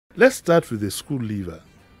Let's start with a school leaver.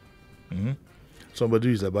 Somebody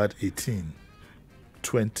who is about 18,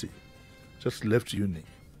 20, just left uni.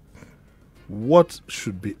 What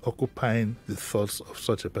should be occupying the thoughts of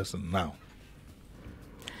such a person now?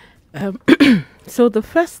 So the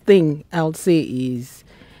first thing I'll say is,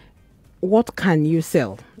 what can you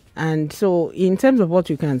sell? And so in terms of what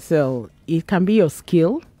you can sell, it can be your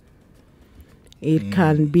skill. It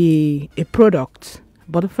can be a product.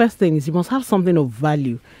 But the first thing is you must have something of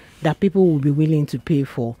value that people will be willing to pay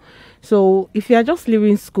for. So if you are just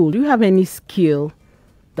leaving school, do you have any skill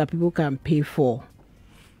that people can pay for?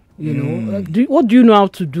 You know, what do you know how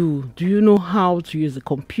to do? Do you know how to use a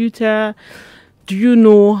computer? Do you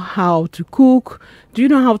know how to cook? Do you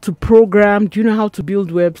know how to program? Do you know how to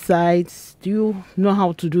build websites? Do you know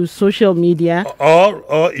how to do social media?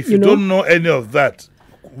 Or if you don't know any of that,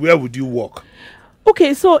 where would you work?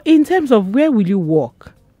 Okay, so in terms of where will you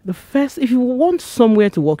work, if you want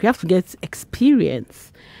somewhere to work, you have to get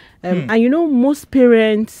experience. And you know, most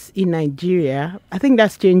parents in Nigeria, I think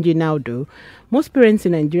that's changing now though, most parents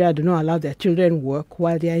in Nigeria do not allow their children work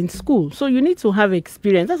while they are in school. So you need to have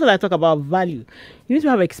experience. That's what I talk about value. You need to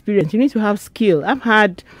have experience. You need to have skill. I've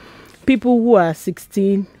had people who are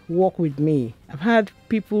 16 work with me. I've had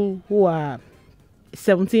people who are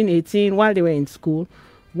 17, 18 while they were in school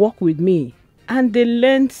work with me. And they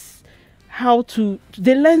learn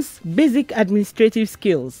basic administrative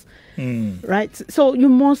skills. Right? So you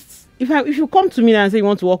must, if you come to me and say you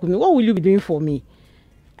want to work with me, what will you be doing for me?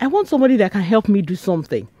 I want somebody that can help me do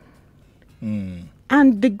something.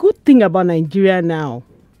 And the good thing about Nigeria now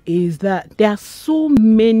is that there are so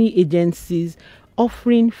many agencies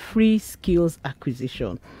offering free skills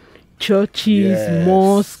acquisition. Churches,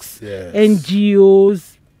 mosques,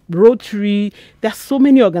 NGOs, Rotary. There are so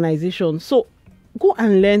many organizations. So go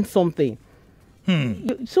and learn something.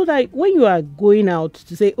 So that when you are going out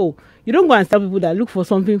to say, oh, you don't go and tell people that look for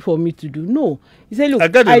something for me to do. No, you say, look,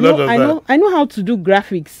 I know how to do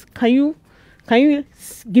graphics. Can you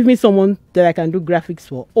give me someone that I can do graphics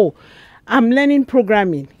for? Oh, I'm learning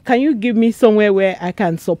programming. Can you give me somewhere where I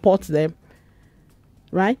can support them?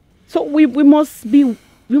 Right. So we must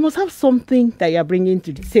have something that you're bringing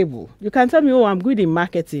to the table. You can tell me, oh, I'm good in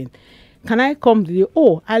marketing. Can I come to you?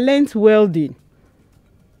 Oh, I learned welding.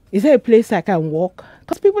 Is there a place I can work?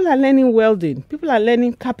 Because people are learning welding. People are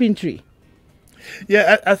learning carpentry.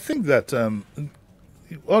 Yeah, I think that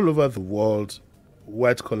all over the world,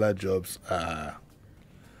 white-collar jobs they're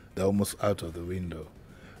almost out of the window.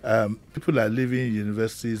 People are leaving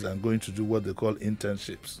universities and going to do what they call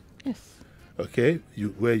internships. Yes. Okay?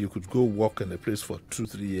 Where you could go work in a place for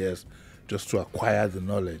 2-3 years just to acquire the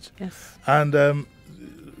knowledge. Yes. And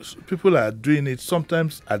people are doing it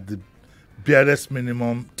sometimes at the barest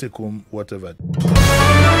minimum, take home, whatever.